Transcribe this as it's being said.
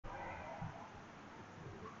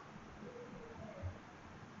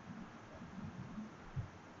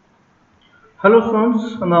Hello friends,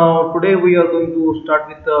 now today we are going to start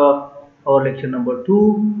with our lecture number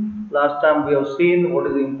 2. Last time we have seen what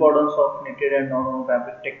is the importance of knitted and non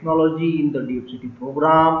fabric technology in the DFCT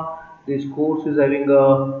program. This course is having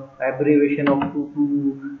a abbreviation of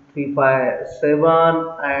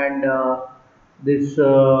 22357 and this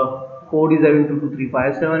code is having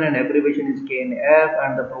 22357 and abbreviation is KNF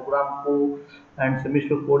and the program code and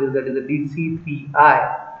semester code is the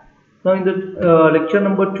DC3I. Now in the lecture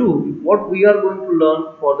number 2, what we are going to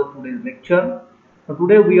learn for the today's lecture. Now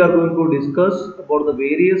today we are going to discuss about the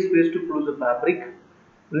various ways to produce a fabric,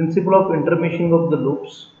 principle of intermeshing of the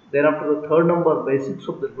loops, then after the third number basics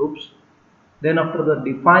of the loops, then after the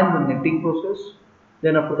define the knitting process,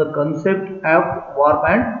 then after the concept of warp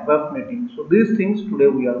and weft knitting. So these things today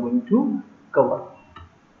we are going to cover.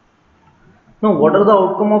 Now what are the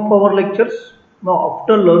outcome of our lectures? Now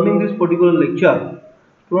after learning this particular lecture,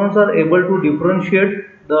 students are able to differentiate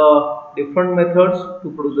the different methods to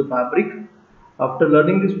produce the fabric. After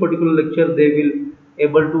learning this particular lecture, they will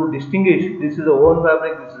able to distinguish this is a woven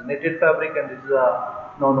fabric, this is knitted fabric and this is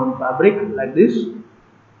a non-woven fabric like this.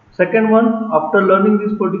 Second one, after learning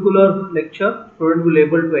this particular lecture, student will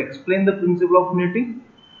able to explain the principle of knitting.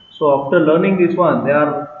 So after learning this one, they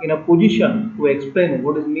are in a position to explain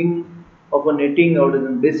what is mean of a knitting or the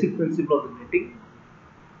basic principle of the knitting.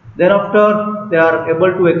 Then after they are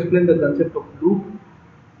able to explain the concept of loop.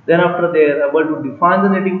 Then after they are able to define the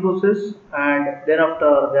knitting process, and then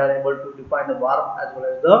after they are able to define the warp as well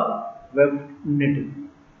as the weft knitting.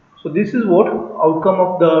 So this is what outcome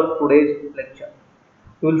of the today's lecture.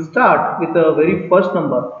 We will start with the very first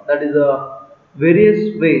number, that is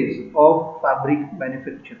various ways of fabric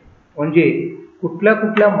manufacture. म्हणजे कुठल्या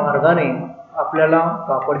कुठल्या मार्गाने आपल्याला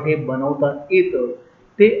कापड हे बनवता येतं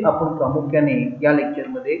ते आपण प्रामुख्याने या लेक्चर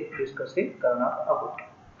मध्ये डिस्कस करणार आहोत.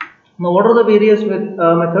 Now what are the various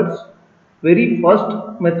methods? Very first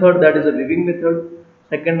method, that is a weaving method.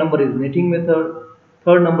 Second number is knitting method.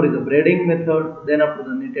 Third number is a braiding method. Then after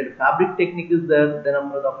the knitted fabric technique is there. Then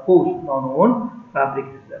after the coarse non-woven fabric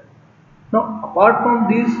is there. Now apart from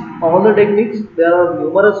these all the techniques, there are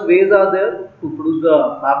numerous ways are there to produce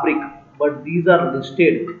the fabric, but these are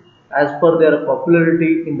listed as per their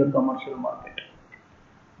popularity in the commercial market.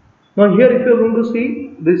 Now here if you are going to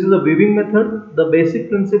see, this is a weaving method. The basic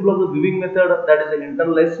principle of the weaving method, that is an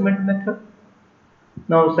interlacement method.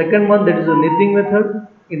 Now second one, that is a knitting method.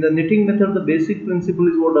 In the knitting method, the basic principle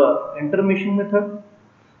is what a intermeshing method.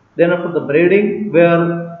 Then after the braiding,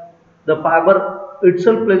 where the fiber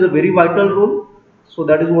itself plays a very vital role, so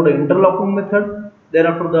that is what an interlocking method. Then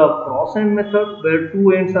after the cross end method, where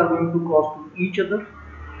two ends are going to cross to each other.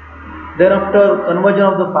 Then after conversion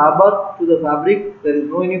of the fiber to the fabric, there is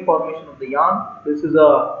no any formation of the yarn. This is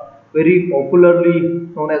a very popularly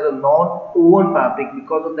known as a non-woven fabric.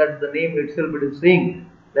 Because of that, the name itself it is saying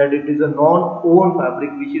that it is a non-woven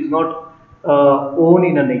fabric which is not woven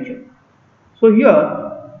in a nature. So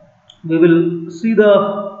here we will see the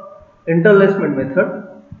interlacement method.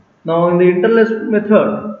 Now in the interlacement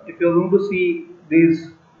method, if you are going to see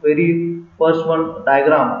this very first one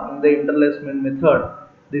diagram in the interlacement method,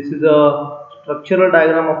 this is a structural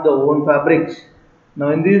diagram of the woven fabrics.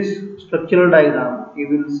 Now in this structural diagram, you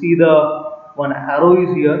will see the one arrow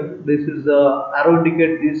is here. This is the arrow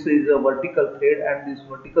indicate this is a vertical thread, and this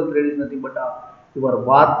vertical thread is nothing but your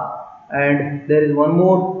warp. And there is one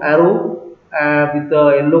more arrow with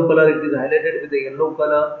the yellow color. It is highlighted with the yellow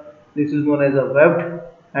color. This is known as a weft.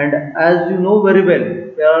 And as you know very well,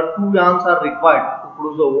 there are two yarns are required to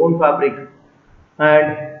produce the woven fabric.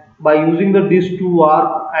 And by using these two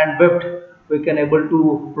warp and weft, we can able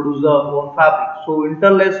to produce the woven fabric. So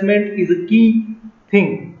interlacement is a key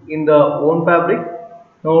thing in the woven fabric.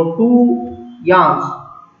 Now two yarns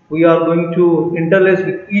we are going to interlace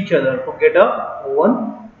with each other to get a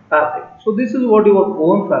woven fabric. So this is what your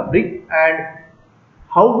woven fabric. And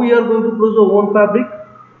how we are going to produce the woven fabric?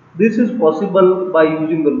 This is possible by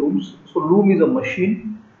using the looms. So loom is a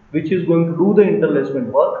machine which is going to do the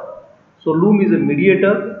interlacement work. So loom is a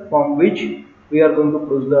mediator from which we are going to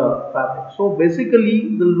produce the fabric. So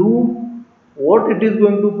basically the loom, what it is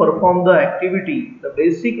going to perform the activity, the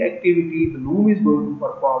basic activity the loom is going to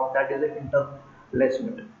perform, that is the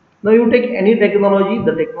interlacement. Now you take any technology,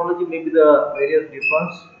 the technology may be the various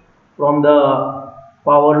difference from the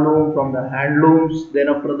power loom, from the hand looms, then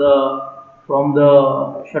after from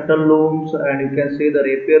the shuttle looms, and you can say the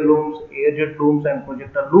rapier looms, air jet looms and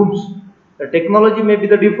projector looms. The technology may be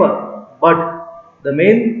the different, but the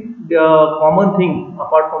main common thing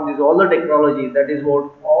apart from this all the technology, that is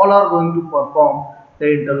what all are going to perform the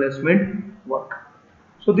interlacement work.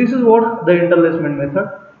 So this is what the interlacement method.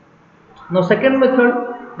 Now second method,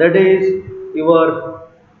 that is your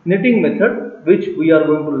knitting method, which we are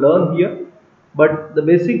going to learn here. But the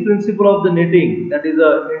basic principle of the knitting, that is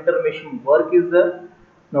a intermeshing work, is there.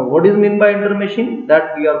 Now what is meant by intermeshing,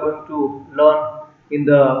 that we are going to learn in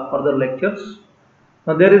the further lectures.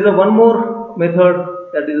 Now there is a one more method,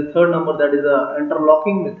 that is the third number, that is a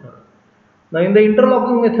interlocking method. Now in the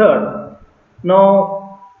interlocking method,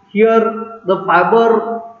 now here the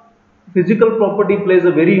fiber physical property plays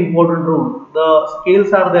a very important role. The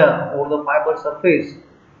scales are there over the fiber surface,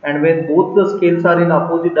 and when both the scales are in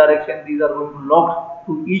opposite direction, these are going to lock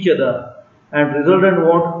to each other, and resultant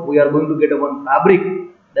what, we are going to get a one fabric,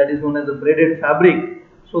 that is known as a braided fabric.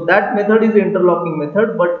 So that method is the interlocking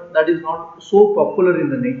method, but that is not so popular in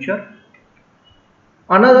the nature.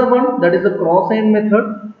 Another one, that is the cross end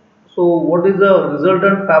method. So what is the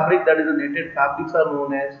resultant fabric, that is the netted fabrics are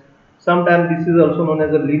known as. Sometimes this is also known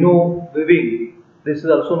as a lino weaving. This is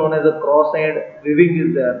also known as a cross end weaving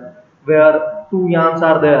is there, where two yarns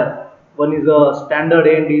are there. One is a standard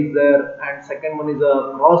end is there, and second one is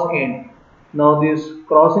a cross end. Now this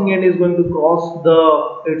crossing end is going to cross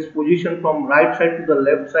its position from right side to the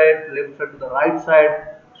left side to the right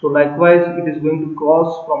side. So likewise it is going to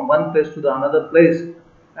cross from one place to the another place,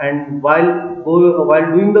 and while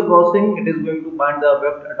doing the crossing, it is going to bind the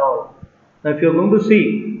weft at all. Now if you are going to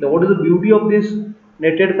see what is the beauty of this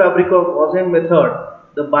netted fabric or cross end method,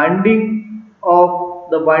 the binding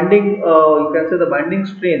you can say the binding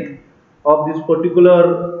strength of this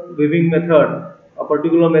particular weaving method, a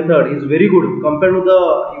particular method, is very good compared to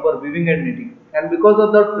your weaving and knitting, and because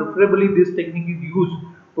of that, preferably this technique is used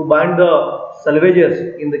to bind the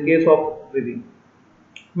selvages in the case of weaving.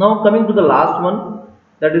 Now coming to the last one,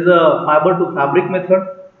 that is a fiber to fabric method.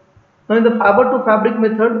 Now in the fiber to fabric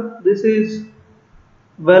method, this is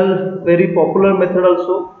very popular method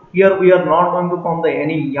also. Here we are not going to form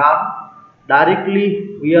any yarn.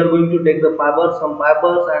 Directly we are going to take some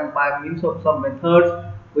fibers, and by means of some methods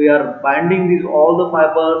we are binding all the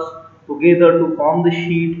fibers together to form the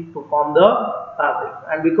sheet, to form the fabric.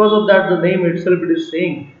 And because of that, the name itself, it is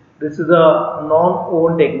saying this is a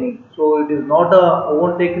non-woven technique. So it is not a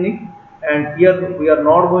woven technique, and here we are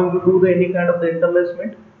not going to do any kind of the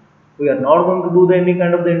interlacement. We are not going to do any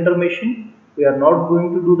kind of the intermeshing. We are not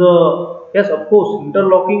going to do yes, of course,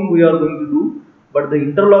 interlocking we are going to do, but the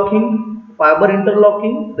interlocking, fiber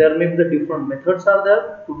interlocking, there may be the different methods are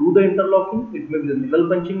there to do the interlocking. It may be the needle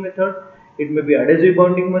punching method, it may be adhesive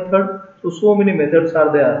bonding method. So many methods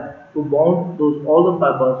are there to bond all the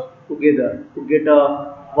fibers together to get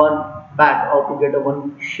a one bag or to get a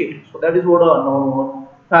one sheet. So that is what a non-woven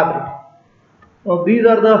fabric. Now these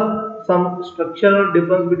are some structural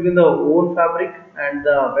difference between the woven fabric and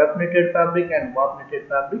the weft knitted fabric and warp knitted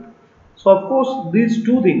fabric. So of course these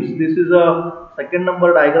two things, this is a second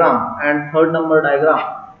number diagram and third number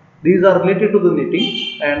diagram, these are related to the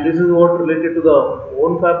knitting, and this is what related to the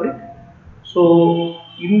woven fabric. So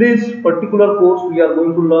in this particular course we are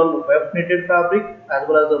going to learn weft knitted fabric as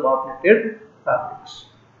well as the warp knitted fabrics.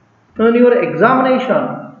 Now in your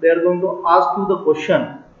examination they are going to ask you the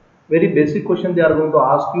question, very basic question they are going to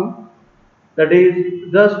ask you, that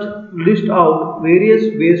is just list out various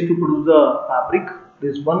ways to produce the fabric.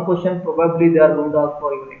 This one question probably they are going to ask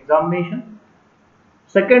for your examination.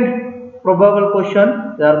 Second probable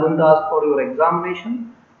question they are going to ask for your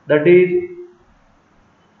examination, that is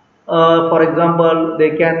for example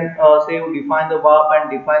they can say you define the warp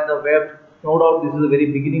and define the weft. No doubt this is a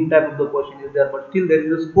very beginning type of the question is there, but still there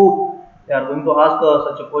is a scope. They are going to ask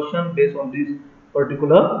such a question based on this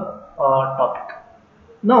particular topic.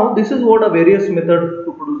 Now this is what a various method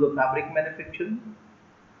to produce the fabric manufacturing.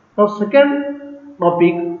 Now second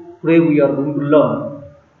topic today we are going to learn,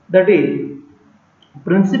 that is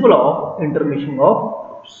principle of intermeshing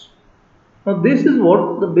of loops. Now this is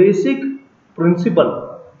what the basic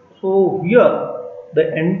principle. So here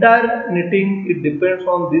the entire knitting, it depends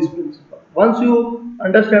on this principle. Once you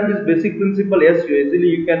understand this basic principle, yes,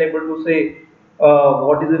 you can able to say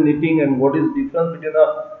what is the knitting and what is the difference between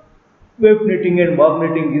the weft knitting and warp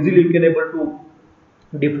knitting. Easily you can able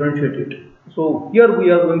to differentiate it. So here we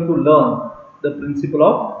are going to learn the principle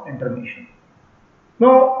of intermeshing.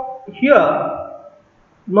 Now if you are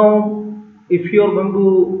going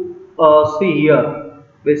to see here,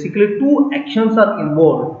 basically two actions are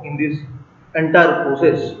involved in this entire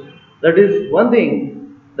process. That is one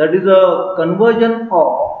thing, that is a conversion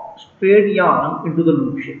of straight yarn into the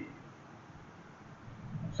loop shape.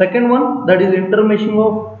 Second one, that is intermeshing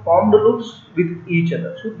of formed loops with each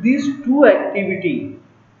other. So these two activity,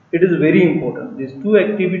 it is very important. These two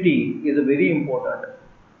activity is very important.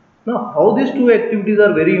 Now how these two activities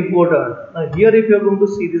are very important? Now here if you are going to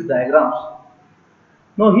see these diagrams.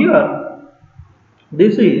 Now here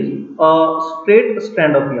This is a straight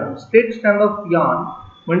strand of yarn. Straight strand of yarn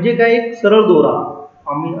म्हणजे काय, एक सरळ दोरा.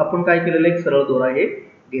 आपण काय केलेलं, एक सरळ दोरा हे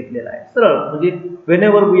घेतलेला आहे. सरळ म्हणजे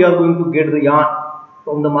whenever we are going to get the yarn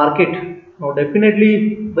from the market, now definitely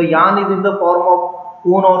the yarn is in the form of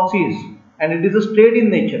cone or cheese and it is a straight in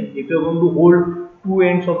nature. If you are going to hold two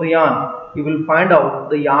ends of the yarn, you will find out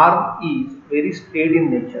the yarn is very straight in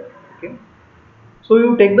nature. Okay, so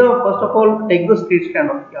you take the, first of all, take the straight strand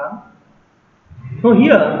of yarn. Now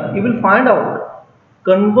here you will find out,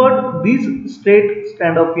 convert this straight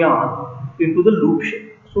strand of yarn into the loop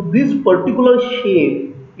shape. So this particular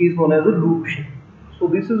shape is known as a loop shape. So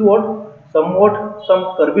this is what, somewhat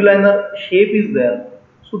some curvilinear shape is there.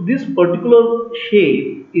 So this particular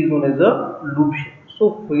shape is known as a loop shape.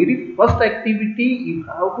 So very first activity you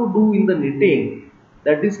have to do in the knitting,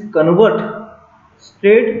 that is convert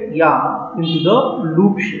straight yarn into the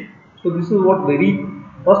loop shape. So this is what very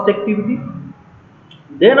first activity.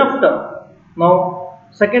 Then after, now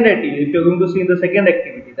second activity, if you are going to see in the second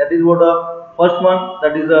activity, that is what first one,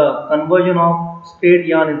 that is a conversion of straight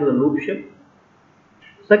yarn into the loop shape.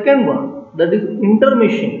 Second one, that is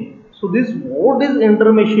intermeshing. So this, what is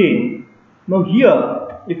intermeshing? Now here,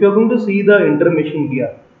 if you are going to see the intermeshing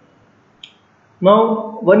here,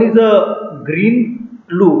 now one is a green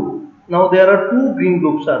loop. Now there are two green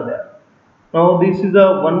loops are there. Now this is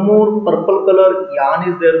a one more purple color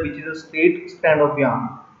yarn is there, which is a straight strand of yarn.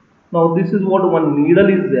 Now this is what one needle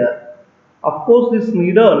is there. Of course this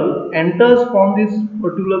needle enters from this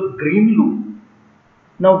particular green loop.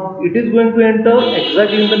 Now it is going to enter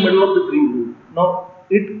exactly in the middle of the green loop. Now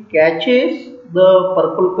it catches the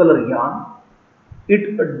purple color yarn.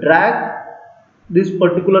 It drags this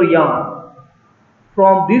particular yarn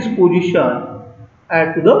from this position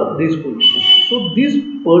and to this position. So this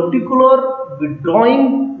particular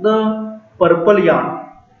withdrawing the purple yarn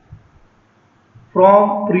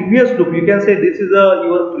from previous loop, you can say this is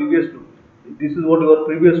your previous loop. This is what your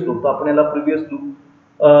previous loop. आपण याला previous loop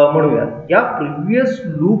म्हणूया. या previous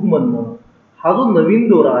loop मधनं हा जो नवीन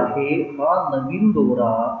दोरा आहे, हा नवीन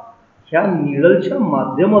दोरा ह्या निडलच्या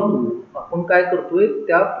माध्यमातून आपण काय करतोय,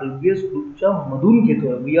 त्या previous loopच्या मधून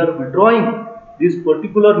घेतोय. We are withdrawing this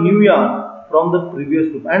particular new yarn from the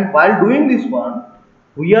previous loop, and while doing this one,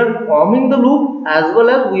 we are forming the loop as well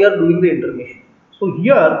as we are doing the intermeshing. So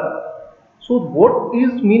here, so what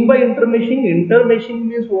is mean by intermeshing? Intermeshing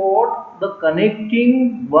means what? The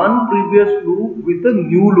connecting one previous loop with a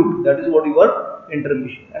new loop. That is what you are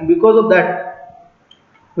intermeshing. And because of that,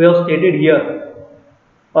 we have stated here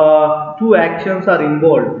two actions are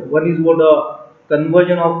involved. One is what a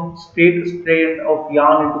conversion of straight strand of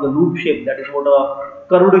yarn into the loop shape. That is what a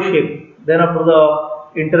curved shape. Then after the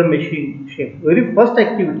intermeshing shape. Very first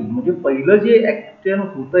activity म्हणजे पहिलं जे action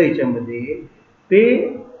होतं याच्यामध्ये ते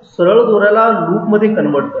सरळ दोऱ्याला loop मध्ये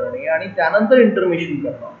convert करणे आणि त्यानंतर इंटरमेशिंग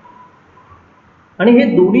करणं, आणि हे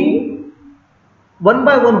दोन्ही वन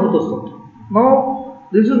बाय वन होत असतात. Now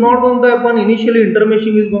this is not going to happen initially.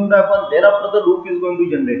 Intermeshing is going to happen, thereafter the loop is going to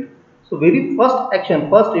generate. So very first action,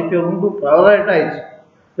 first if you are going to prioritize,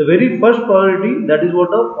 the very first priority, that is what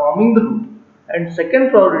a forming the loop, and second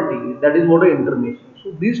priority, that is what a intermeshing.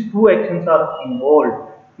 So these two actions are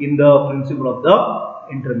involved in the principle of the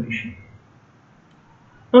intermeshing.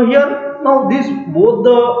 Now here, now this both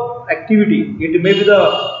the activity, it may be the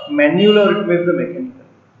manual or it may be the mechanical.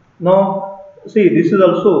 Now see, this is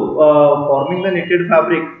also forming the knitted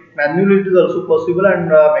fabric. Manually it is also possible, and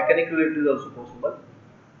mechanically it is also possible.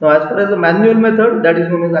 Now as far as the manual method, that is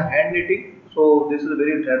known as the hand knitting. So this is a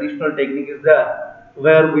very traditional technique is there,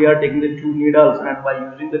 where we are taking the two needles, and by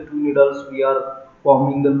using the two needles we are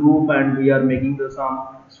forming the loop, and we are making the some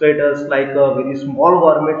sweaters like very small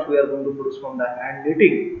garments we are going to produce from the hand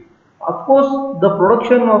knitting. Of course the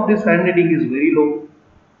production of this hand knitting is very low,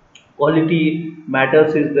 quality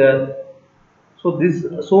matters is there. So this,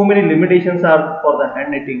 so many limitations are for the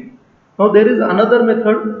hand knitting. Now there is another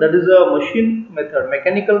method, that is a machine method,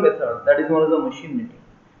 mechanical method, that is known as the machine knitting.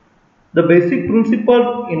 The basic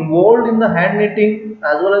principle involved in the hand knitting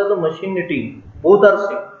as well as the machine knitting, both are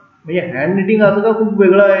same. म्हणजे hand knitting असं का खूप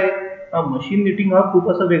वेगळा आहे, machine knitting हा खूप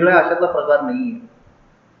असा वेगळा आहे अशातला प्रकार नाही आहे.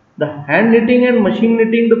 The hand knitting and machine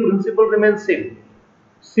knitting, the principle remains same.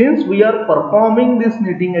 Since we are performing this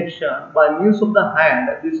knitting action by means of the hand,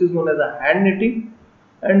 this is known as a hand knitting,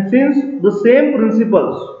 and since the same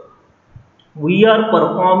principles we are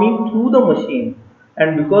performing through the machine,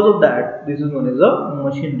 and because of that this is known as a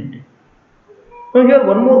machine knitting. Now here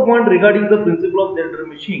one more point regarding the principle of the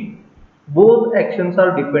intermeshing. Both actions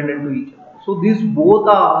are dependent to each other, so these both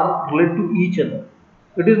are related to each other.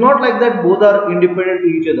 It is not like that both are independent to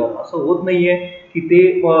each other. असं होत नाहीये की ते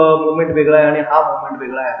moment वेगळा आहे आणि हा moment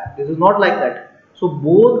वेगळा आहे. This is not like that. So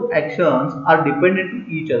both actions are dependent to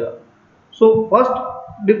each other. So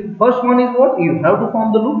first one is what you have to form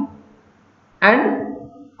the loop, and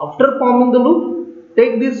after forming the loop,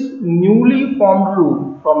 take this newly formed loop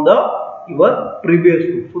from the your previous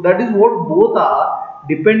loop. So that is what both are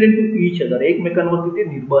dependent to each other. एकमेकांवरती ते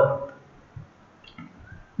निर्भर आहेत.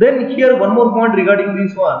 Then here one more point regarding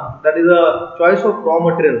this one, that is a choice of raw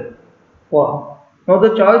material form. Now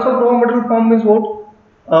the choice of raw material form is what?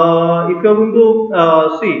 If you are going to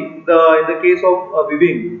see in the case of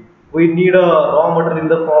weaving, we need a raw material in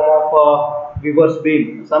the form of weaver's beam.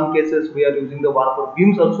 In some cases we are using the warper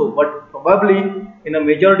beams also, but probably in a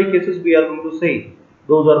majority cases we are going to say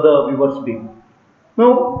those are the weaver's beam. Now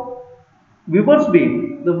weaver's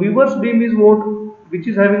beam, the weaver's beam is what, which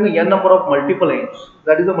is having a n number of multiple ends,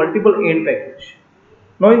 that is a multiple end package.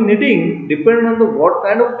 Now in knitting, depending on the what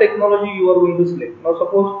kind of technology you are going to select. Now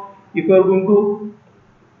suppose if you are going to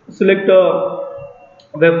select a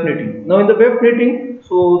weft knitting. Now in the weft knitting,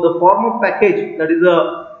 so the form of package, that is a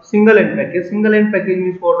single end package. Single end package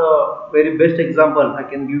means what? A very best example I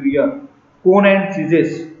can give here, cone and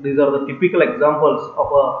scissors. These are the typical examples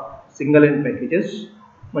of a single end packages.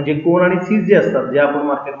 म्हणजे कोन आणि seize जे असतात, जे आपण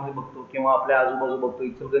मार्केटमध्ये बघतो किंवा आपल्या आजूबाजू बघतो,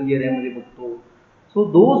 इचलकरंजी एरियामध्ये बघतो. So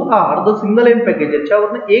those are the single and package.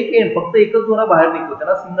 याच्यावरनं एक एंड, फक्त एकच दोरा बाहेर निघतो,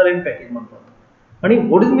 त्याला सिंगल एंड पॅकेज म्हणतात. आणि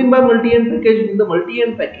what is mean by multi and package? In the multi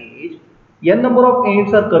and package n number of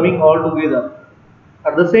ends are coming all together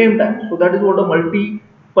at the same time. So that is what a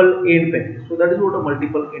multiple end package. So that is what a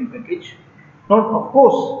multiple end package. Now of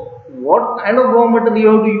course, what kind of raw material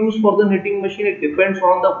you have to use for the knitting machine, it depends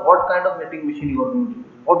on the what kind of knitting machine you are going to use,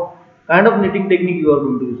 what kind of knitting technique you are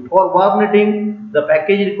going to use. For warp knitting, the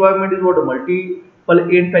package requirement is what a multiple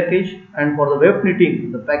end package, and for the weft knitting,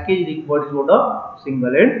 the package required is what a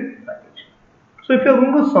single end package. So if you are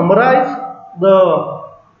going to summarize the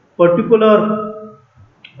particular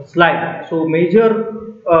slide, so major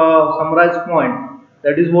summarize point,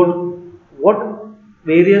 that is what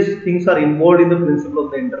various things are involved in the principle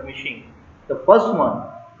of the intermeshing. The first one,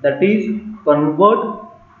 that is convert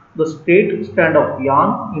the straight strand of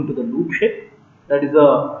yarn into the loop shape, that is a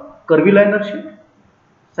curvilinear shape.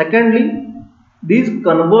 Secondly, this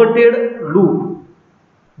converted loop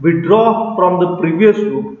withdraw from the previous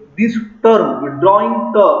loop. This term, withdrawing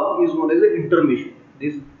term, is known as the intermeshing.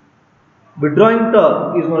 This withdrawing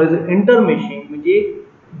term is known as intermeshing. म्हणजे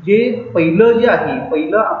जे पहिलं जे आहे,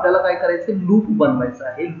 पहिलं आपल्याला काय करायचं, loop बनवायचं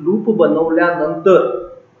आहे. Loop बनवल्यानंतर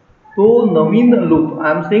तो नवीन loop,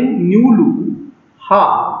 I am saying new loop, हा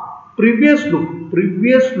प्रिव्हियस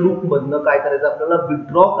लूप मधनं काय करायचं, आपल्याला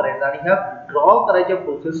विथड्रॉ करायचं. आणि ह्या विथड्रॉ करायच्या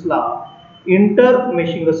प्रोसेसला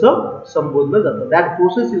इंटरमेशिंग असं संबोधलं जातं. That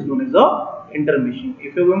process is known as a intermeshing.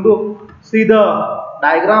 If you are going to see the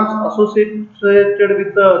diagrams associated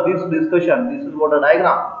with this discussion, this is what a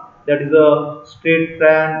diagram, that is a straight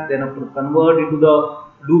strand, then after convert into the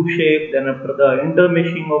loop shape, then after the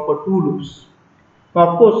intermeshing of two loops. Now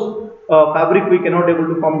of course fabric we cannot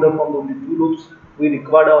able to form only two loops. We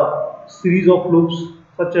require a series of loops.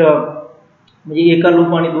 such a म्हणजे एका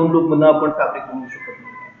loop आणि दोन loop मधून आपण fabric बनवू शकत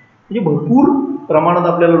नाही. म्हणजे भरपूर प्रमाणात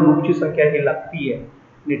आपल्याला लूपची संख्या ही लागती आहे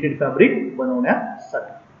knitted fabric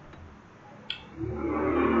बनवण्यासाठी.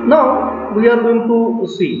 Now we are going to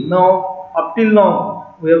see, now up till now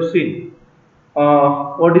we have seen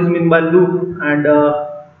what is mean by loop, and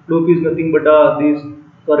loop is nothing but this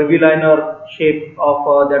curvilinear shape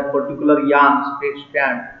of that particular yarn straight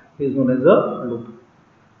strand is known as a loop.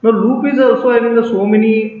 Now loop is also having so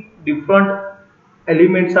many different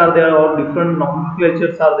elements are there, or different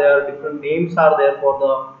nomenclatures are there, different names are there for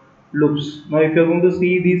the loops. Now if you are going to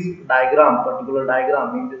see this diagram, particular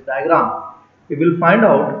diagram, in this diagram you will find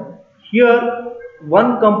out here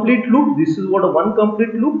one complete loop. This is what a one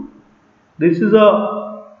complete loop. This is a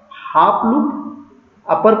half loop,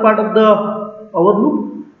 upper part of the our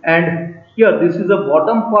loop, and here this is the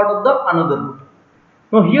bottom part of the another loop.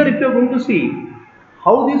 Now here if you are going to see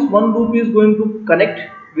how this one loop is going to connect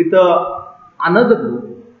with another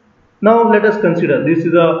loop. Now let us consider this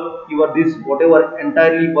is a this whatever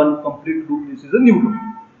entirely one complete loop, this is a new loop,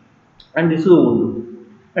 and this is a old loop,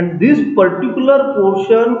 and this particular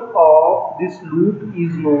portion of this loop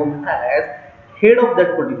is known as head of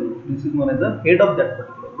that particular loop. This is known as the head of that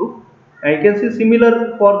particular loop, and you can see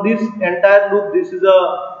similar for this entire loop, this is a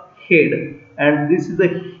head, and this is the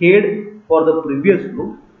head for the previous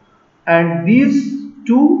loop, and these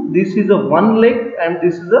two, this is a one leg and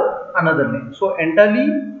this is a another leg. So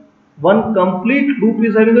entirely one complete loop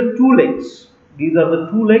is having the two legs. These are the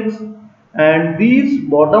two legs, and these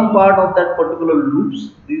bottom part of that particular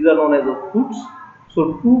loops, these are known as the foots.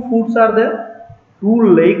 So two foots are there,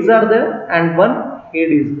 two legs are there, and one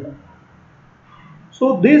head is there.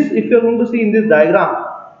 So this, if you are going to see in this diagram,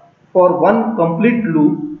 for one complete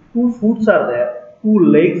loop, two foots are there, two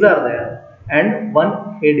legs are there, and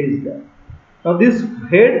one head is there. Now this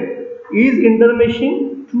head is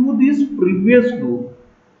intermeshing to this previous loop.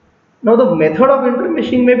 Now the method of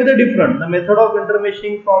intermeshing may be the different. The method of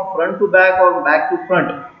intermeshing from front to back or back to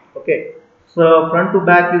front. Okay. So front to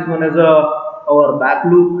back is known as our back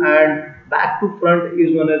loop, and back to front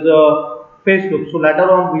is known as a face loop. So later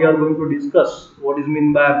on we are going to discuss what is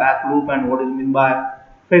meant by back loop and what is meant by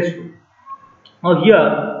face loop. Now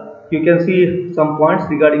here you can see some points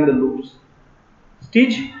regarding the loops.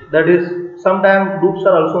 Stitch, that is, sometimes loops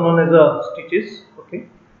are also known as stitches. Okay.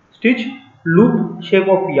 Stitch, loop shape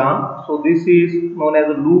of yarn. So this is known as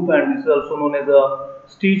a loop, and this is also known as a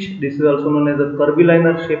stitch. This is also known as a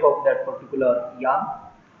curvilinear shape of that particular yarn.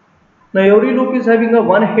 Now every loop is having a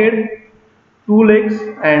one head, two legs,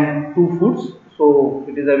 and two foots. So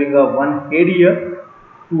it is having a one head here,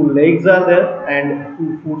 two legs are there, and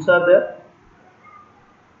two foots are there.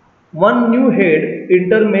 One new head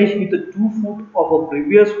intermesh with the 2 foot of a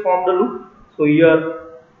previous formed loop. So here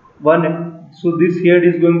so this head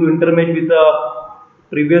is going to intermesh with the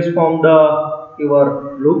previous formed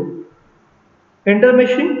your loop.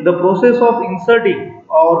 Intermeshing, the process of inserting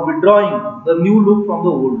or withdrawing the new loop from the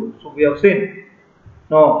old loop. So we have seen.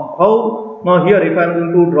 Now here if I am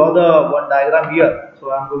going to draw the one diagram here. So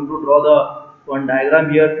I am going to draw the one diagram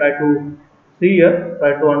here. Try to see here.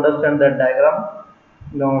 Try to understand that diagram.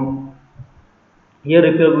 Now here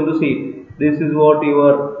if you are going to see, this is what you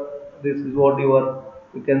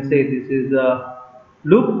can say this is a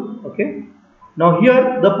loop. Okay. Now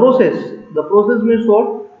here the process means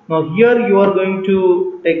what? Now here you are going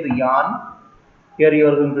to take the yarn. Here you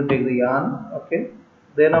are going to take the yarn. Okay.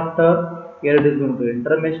 Then after, here it is going to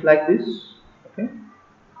intermesh like this. Okay.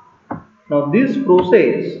 Now this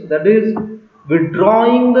process, that is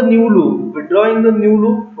withdrawing the new loop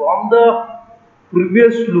from the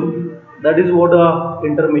previous loop, that is what a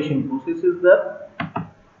intermeshing process is there.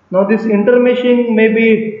 Now this intermeshing may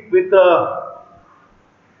be with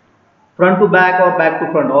front to back or back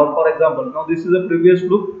to front, or for example, now this is a previous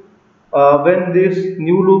loop. When this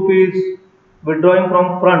new loop is withdrawing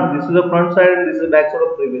from front, this is the front side and this is the back side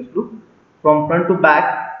of previous loop. From front to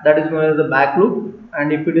back, that is known as the back loop,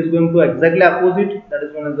 and if it is going to exactly opposite, that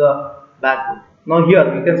is known as the back loop. Now here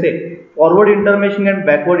you can say forward intermeshing and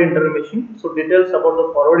backward intermeshing. So details about the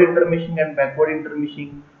forward intermeshing and backward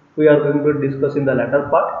intermeshing we are going to discuss in the latter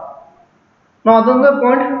part. Now another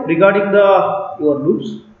point regarding your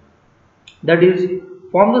loops, that is,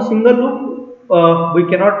 form the single loop, we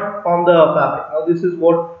cannot form the fabric. Now this is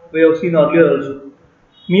what we have seen earlier also.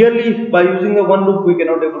 Merely by using a one loop we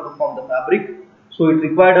cannot able to form the fabric. So it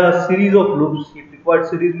required a series of loops. It required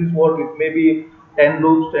series means what? It may be 10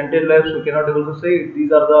 loops, 10 loops. We cannot able to say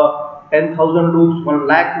these are the 10,000 loops, 1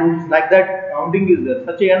 lakh loops, like that counting is there.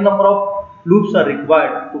 Such a n number of loops are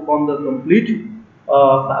required to form the complete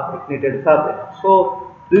fabric, knitted fabric.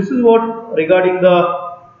 So this is what regarding the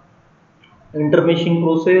intermeshing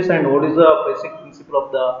process and what is the basic principle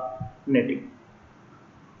of the knitting.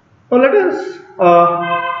 Now let us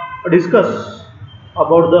discuss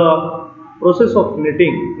about the process of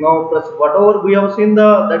knitting. Now whatever we have seen,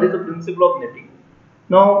 that is the principle of knitting.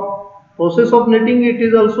 Now process of knitting, it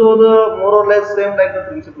is also the more or less same like the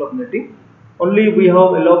principle of knitting, only we have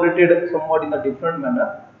elaborated somewhat in a different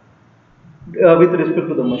manner with respect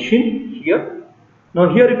to the machine here. Now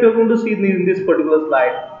here if you are going to see in this particular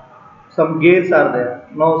slide, some gears are there.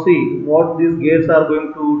 Now see what these gears are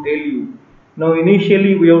going to tell you. Now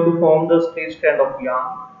initially we have to form the straight strand of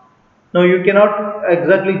yarn. Now you cannot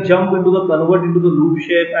exactly jump into the convert into the loop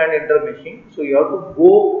shape and intermeshing. So you have to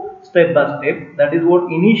go step by step. That is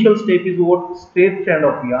what initial step is, what straight strand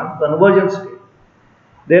of yarn, conversion step.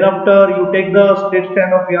 Then after you take the straight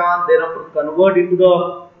strand of yarn, then after convert into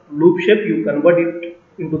the loop shape, you convert it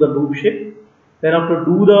into the loop shape. Then after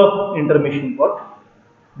do the intermeshing part.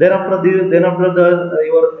 Then after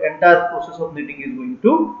your entire process of knitting is going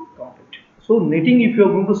to complete. So knitting, if you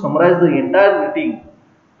are going to summarize the entire knitting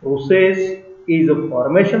process, is a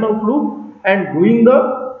formation of loop and doing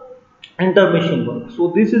the intermeshing work.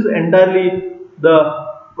 So this is entirely the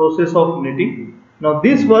process of knitting. Now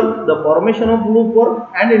this work, the formation of loop work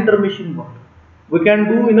and intermeshing work, we can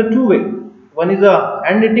do in a two way. One is a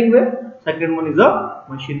hand knitting way, second one is a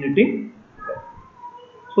machine knitting way.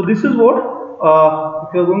 So this is what,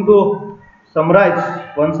 if you are going to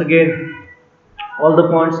summarize once again all the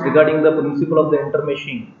points regarding the principle of the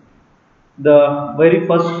intermeshing. The very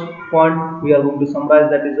first point we are going to summarize,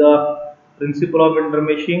 that is a principle of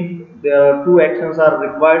intermeshing. There are two actions are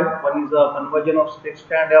required. One is a conversion of stick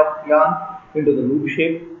strand of yarn into the loop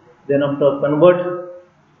shape. Then after convert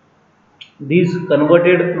these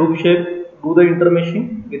converted loop shape, do the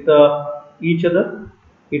intermeshing with each other.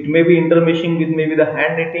 It may be intermeshing with maybe the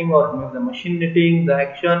hand knitting or maybe the machine knitting, the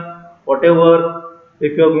action, whatever.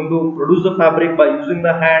 If you are going to produce the fabric by using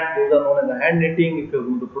the hand, those are known as the hand knitting. If you are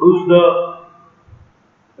going to produce the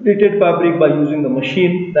knitted fabric by using the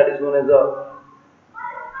machine, that is known as a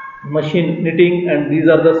machine knitting. And these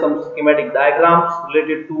are the some schematic diagrams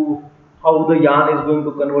related to how the yarn is going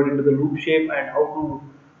to convert into the loop shape and how to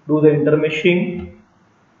do the intermeshing.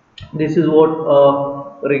 This is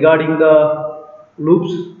what regarding the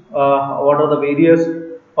loops, what are the various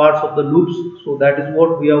parts of the loops. So that is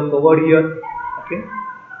what we have covered here. Okay.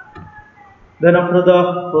 Then after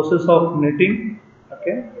the process of knitting.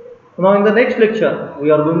 Okay. Now in the next lecture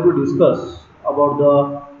we are going to discuss about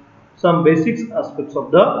the some basics aspects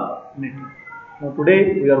of the knitting. Now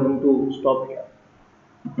today we are going to stop here.